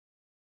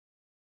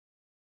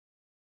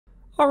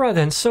Alright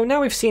then, so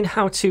now we've seen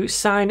how to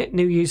sign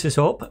new users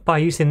up by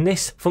using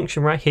this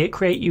function right here,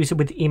 create user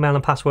with email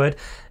and password.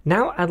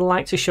 Now I'd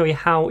like to show you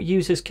how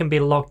users can be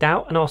logged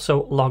out and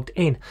also logged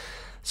in.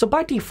 So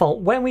by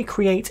default, when we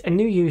create a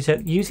new user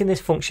using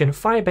this function,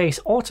 Firebase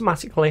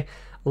automatically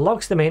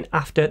logs them in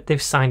after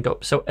they've signed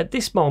up. So at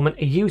this moment,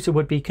 a user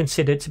would be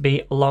considered to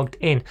be logged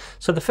in.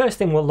 So the first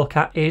thing we'll look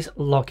at is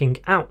logging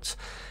out.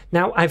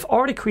 Now I've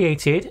already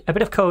created a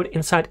bit of code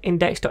inside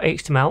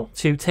index.html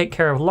to take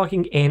care of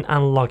logging in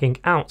and logging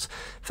out.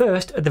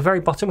 First, at the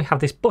very bottom, we have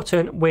this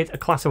button with a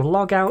class of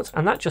logout,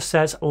 and that just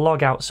says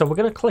logout. So we're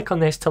going to click on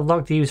this to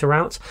log the user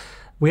out.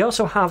 We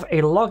also have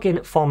a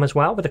login form as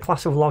well with a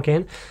class of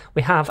login.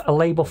 We have a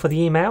label for the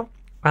email,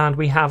 and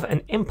we have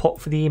an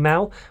input for the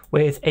email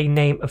with a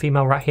name of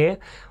email right here,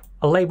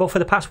 a label for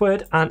the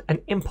password, and an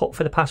input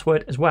for the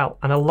password as well,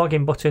 and a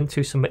login button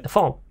to submit the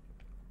form.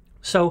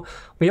 So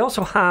we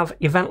also have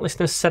event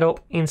listeners set up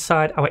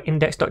inside our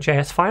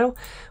index.js file.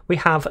 We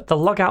have the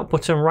logout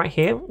button right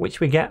here, which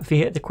we get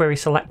via the query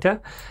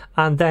selector.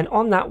 And then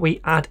on that,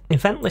 we add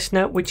event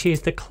listener, which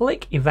is the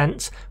click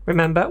event.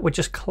 Remember, we're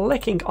just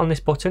clicking on this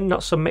button,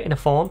 not submitting a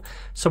form.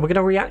 So we're going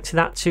to react to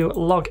that to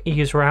log a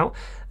user out.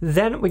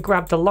 Then we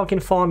grab the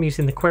login form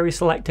using the query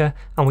selector,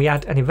 and we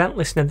add an event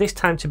listener, this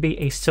time to be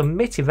a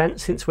submit event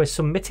since we're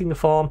submitting the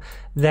form.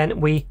 Then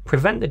we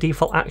prevent the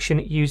default action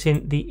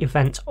using the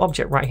event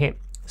object right here.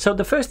 So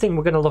the first thing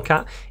we're going to look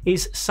at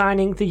is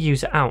signing the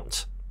user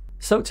out.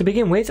 So to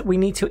begin with, we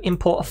need to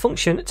import a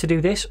function to do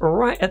this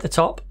right at the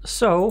top.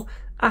 So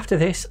after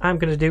this, I'm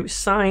going to do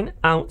sign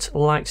out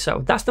like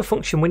so. That's the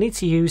function we need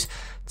to use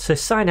to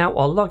sign out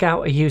or log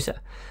out a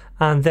user.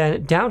 And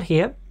then down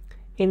here,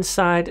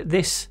 inside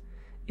this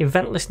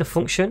event listener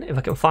function, if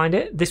I can find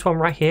it, this one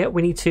right here,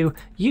 we need to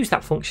use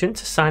that function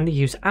to sign the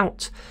user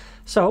out.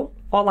 So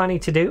all I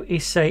need to do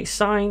is say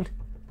sign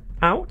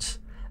out,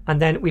 and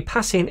then we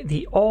pass in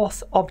the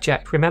auth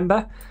object.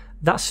 Remember,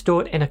 that's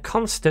stored in a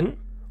constant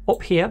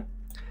up here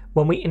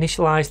when we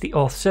initialize the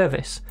auth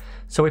service.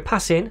 So we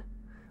pass in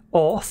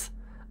auth,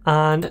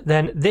 and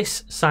then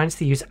this signs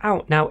the user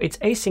out. Now it's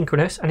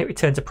asynchronous and it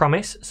returns a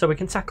promise, so we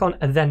can tack on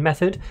a then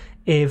method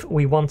if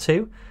we want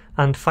to,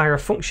 and fire a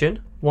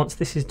function once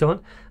this is done.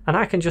 And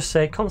I can just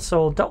say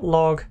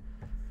console.log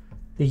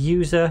the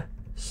user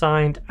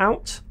signed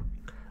out,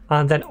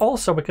 and then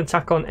also we can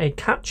tack on a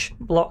catch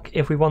block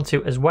if we want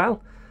to as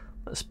well.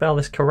 Let's spell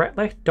this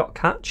correctly,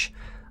 .catch,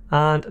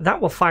 and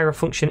that will fire a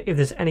function if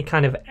there's any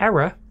kind of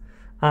error,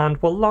 and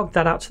we'll log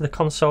that out to the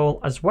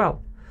console as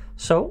well.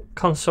 So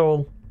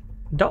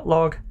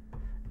console.log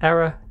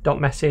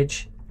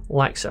error.message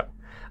like so.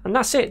 And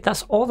that's it.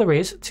 That's all there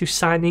is to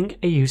signing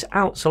a user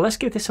out. So let's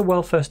give this a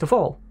whirl first of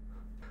all.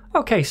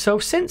 Okay, so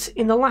since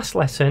in the last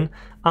lesson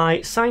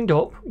I signed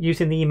up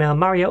using the email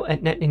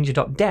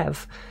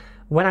mario@netninja.dev,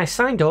 when I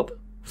signed up,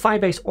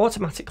 Firebase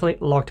automatically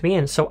logged me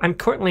in. So I'm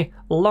currently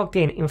logged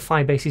in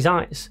Firebase's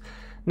eyes.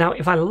 Now,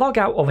 if I log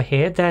out over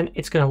here, then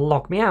it's going to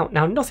log me out.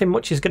 Now, nothing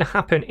much is going to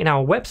happen in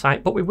our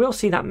website, but we will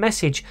see that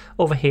message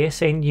over here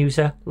saying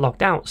user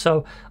logged out.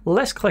 So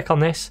let's click on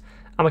this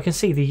and we can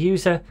see the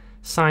user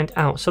signed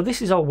out. So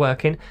this is all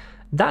working.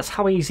 That's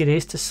how easy it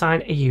is to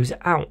sign a user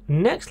out.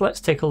 Next, let's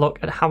take a look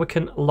at how we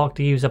can log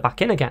the user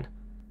back in again.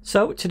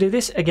 So to do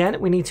this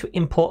again, we need to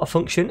import a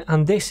function,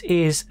 and this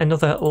is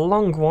another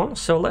long one.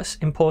 So let's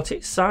import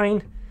it,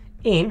 sign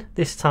in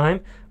this time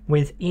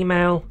with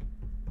email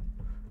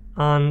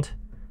and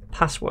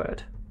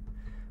password.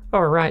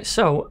 All right,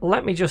 so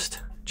let me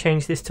just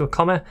change this to a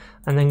comma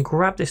and then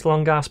grab this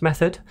long ass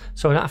method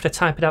so I don't have to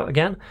type it out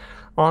again.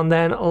 And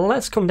then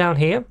let's come down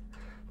here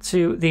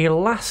to the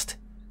last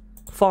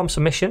form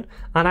submission,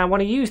 and I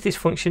want to use this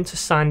function to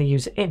sign the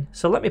user in.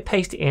 So let me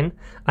paste it in,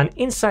 and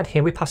inside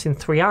here we pass in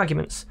 3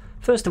 arguments.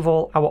 First of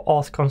all, our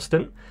auth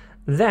constant,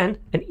 then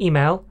an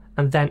email,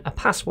 and then a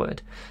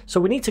password.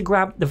 So we need to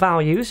grab the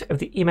values of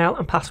the email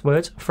and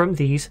passwords from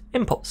these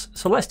inputs.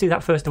 So let's do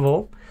that first of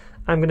all.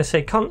 I'm going to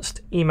say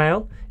const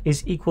email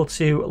is equal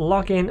to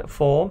login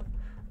form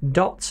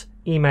dot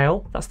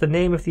email, that's the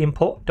name of the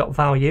input, dot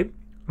value,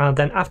 and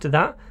then after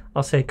that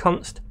I'll say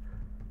const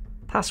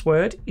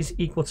password is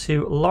equal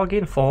to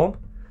login form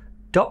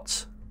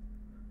dot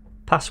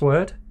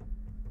password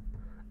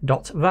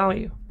dot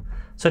value.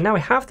 So now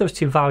we have those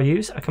 2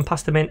 values. I can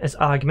pass them in as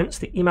arguments,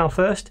 the email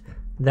first,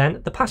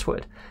 then the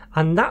password,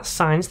 and that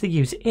signs the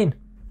user in.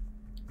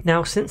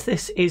 Now, since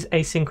this is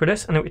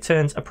asynchronous and it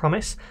returns a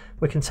promise,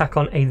 we can tack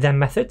on a then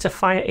method to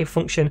fire a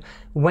function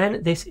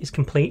when this is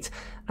complete.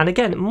 And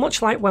again, much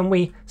like when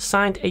we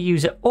signed a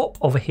user up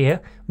over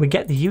here, we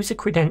get the user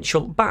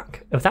credential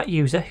back of that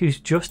user who's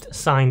just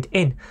signed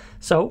in.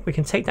 So we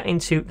can take that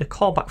into the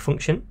callback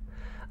function,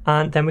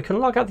 and then we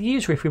can log out the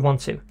user if we want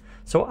to.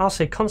 So I'll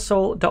say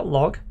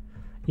console.log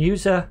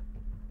user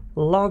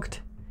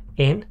logged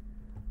in,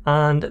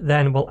 and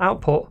then we'll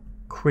output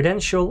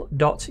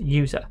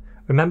credential.user.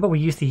 Remember, we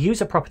use the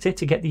user property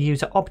to get the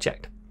user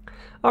object.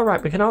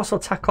 Alright, we can also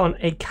tack on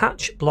a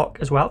catch block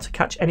as well to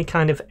catch any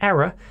kind of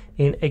error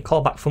in a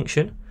callback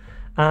function.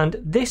 And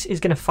this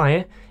is going to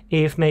fire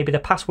if maybe the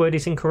password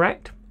is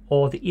incorrect,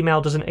 or the email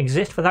doesn't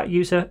exist for that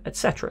user,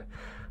 etc.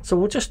 So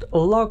we'll just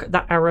log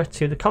that error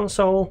to the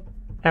console,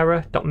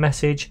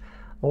 error.message,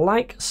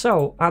 like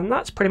so, and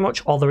that's pretty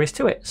much all there is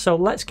to it. So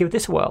let's give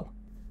this a whirl.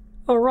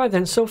 Alright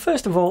then, so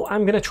first of all,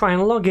 I'm going to try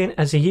and log in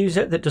as a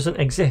user that doesn't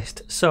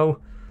exist.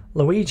 So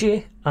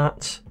Luigi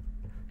at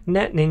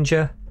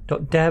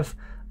netninja.dev,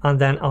 and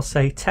then I'll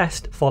say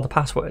test for the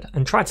password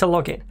and try to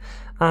log in.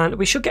 And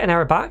we should get an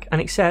error back,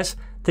 and it says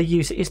the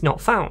user is not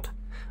found.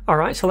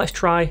 Alright, so let's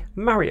try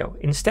Mario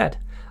instead,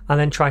 and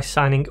then try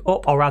signing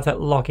up, or rather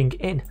logging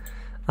in.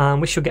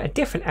 And we should get a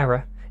different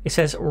error. It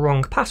says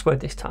wrong password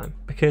this time,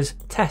 because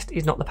test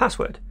is not the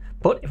password.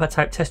 But if I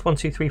type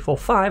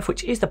test12345,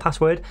 which is the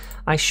password,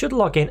 I should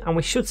log in and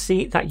we should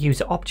see that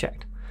user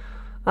object.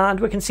 And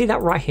we can see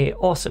that right here,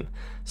 awesome.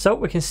 So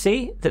we can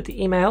see that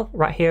the email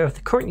right here of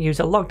the current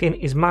user logged in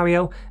is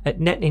Mario at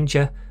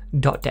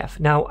netninja.dev.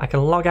 Now I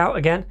can log out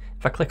again.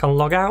 If I click on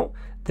log out,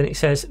 then it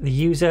says the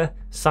user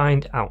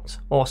signed out,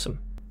 awesome.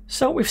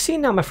 So we've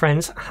seen now, my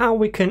friends, how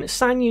we can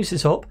sign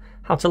users up,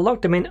 how to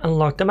log them in and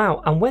log them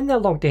out, and when they're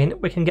logged in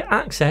we can get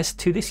access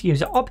to this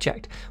user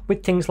object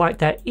with things like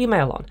their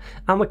email on,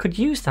 and we could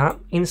use that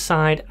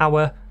inside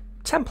our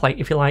template,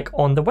 if you like,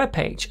 on the web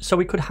page. So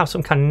we could have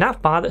some kind of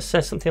nav bar that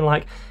says something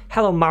like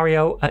hello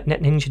Mario at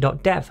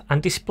netninja.dev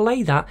and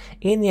display that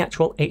in the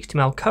actual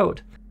HTML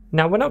code.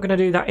 Now we're not going to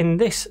do that in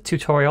this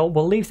tutorial,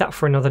 we'll leave that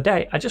for another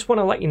day. I just want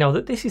to let you know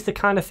that this is the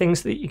kind of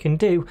things that you can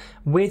do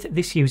with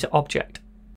this user object.